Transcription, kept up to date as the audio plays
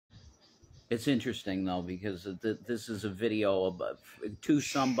It's interesting though, because this is a video to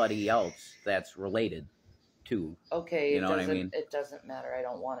somebody else that's related to. Okay, you know what I mean? It doesn't matter. I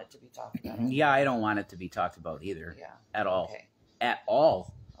don't want it to be talked about. Yeah, I don't want it to be talked about either. Yeah. At all. Okay. At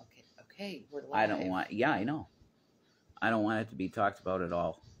all. Okay. Okay. We're live. I don't want. Yeah, I know. I don't want it to be talked about at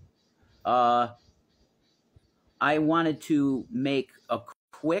all. I wanted to make a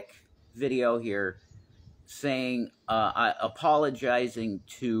quick video here saying, apologizing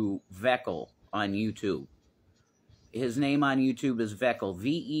to VEKL on YouTube. His name on YouTube is VEKL.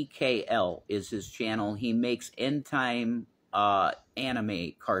 VEKL is his channel. He makes end-time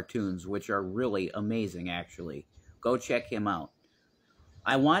anime cartoons, which are really amazing, actually. Go check him out.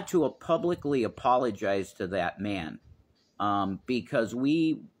 I want to publicly apologize to that man because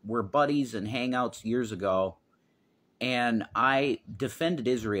we were buddies and hangouts years ago, and I defended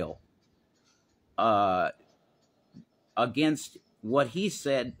Israel against what he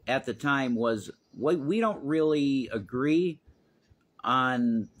said at the time was, we don't really agree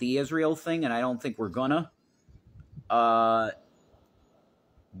on the Israel thing, and I don't think we're gonna.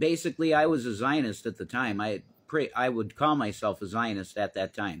 Basically, I was a Zionist at the time. I would call myself a Zionist at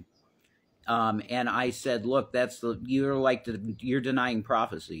that time. And I said, look, you're denying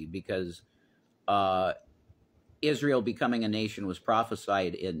prophecy, because Israel becoming a nation was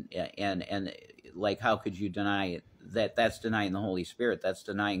prophesied and like, how could you deny it? That's denying the Holy Spirit. That's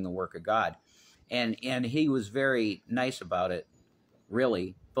denying the work of God. And he was very nice about it,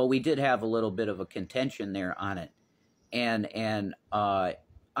 really. But we did have a little bit of a contention there on it. And I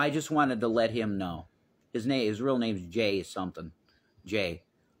just wanted to let him know. His real name's Jay something. Jay.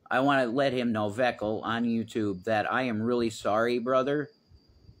 I want to let him know, VEKL, on YouTube, that I am really sorry, brother.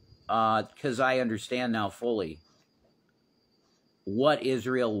 Because I understand now fully what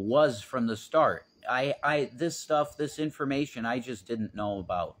Israel was from the start. This information, I just didn't know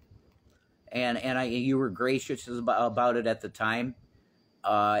about. And you were gracious about it at the time.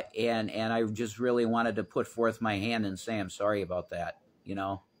 And I just really wanted to put forth my hand and say I'm sorry about that. You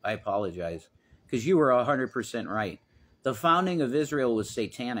know, I apologize. Because you were 100% right. The founding of Israel was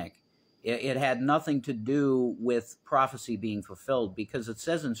satanic. It had nothing to do with prophecy being fulfilled, because it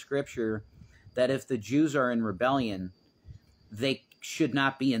says in Scripture that if the Jews are in rebellion, they should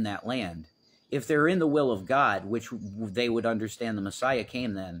not be in that land. If they're in the will of God, which they would understand the Messiah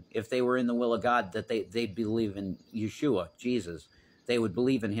came then, if they were in the will of God, that they believe in Yeshua, Jesus, they would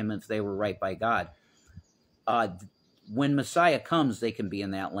believe in him if they were right by God. When Messiah comes, they can be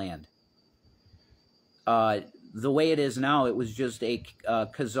in that land. The way it is now, it was just a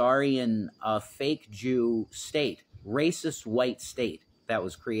Khazarian fake Jew state, racist white state that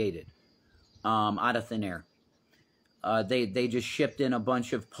was created out of thin air. They just shipped in a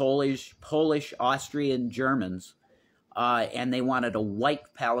bunch of Polish, Austrian, Germans, and they wanted a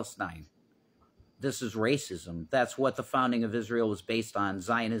white Palestine. This is racism. That's what the founding of Israel was based on: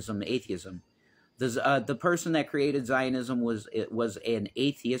 Zionism, atheism. The person that created Zionism was an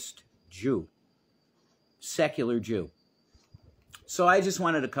atheist Jew. Secular Jew. So I just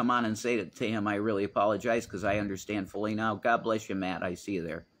wanted to come on and say to him, I really apologize, because I understand fully now. God bless you, Matt. I see you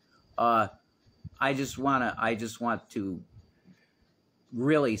there. I just want to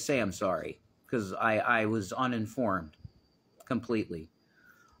really say I'm sorry, because I was uninformed completely.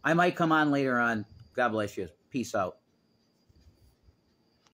 I might come on later on. God bless you. Peace out.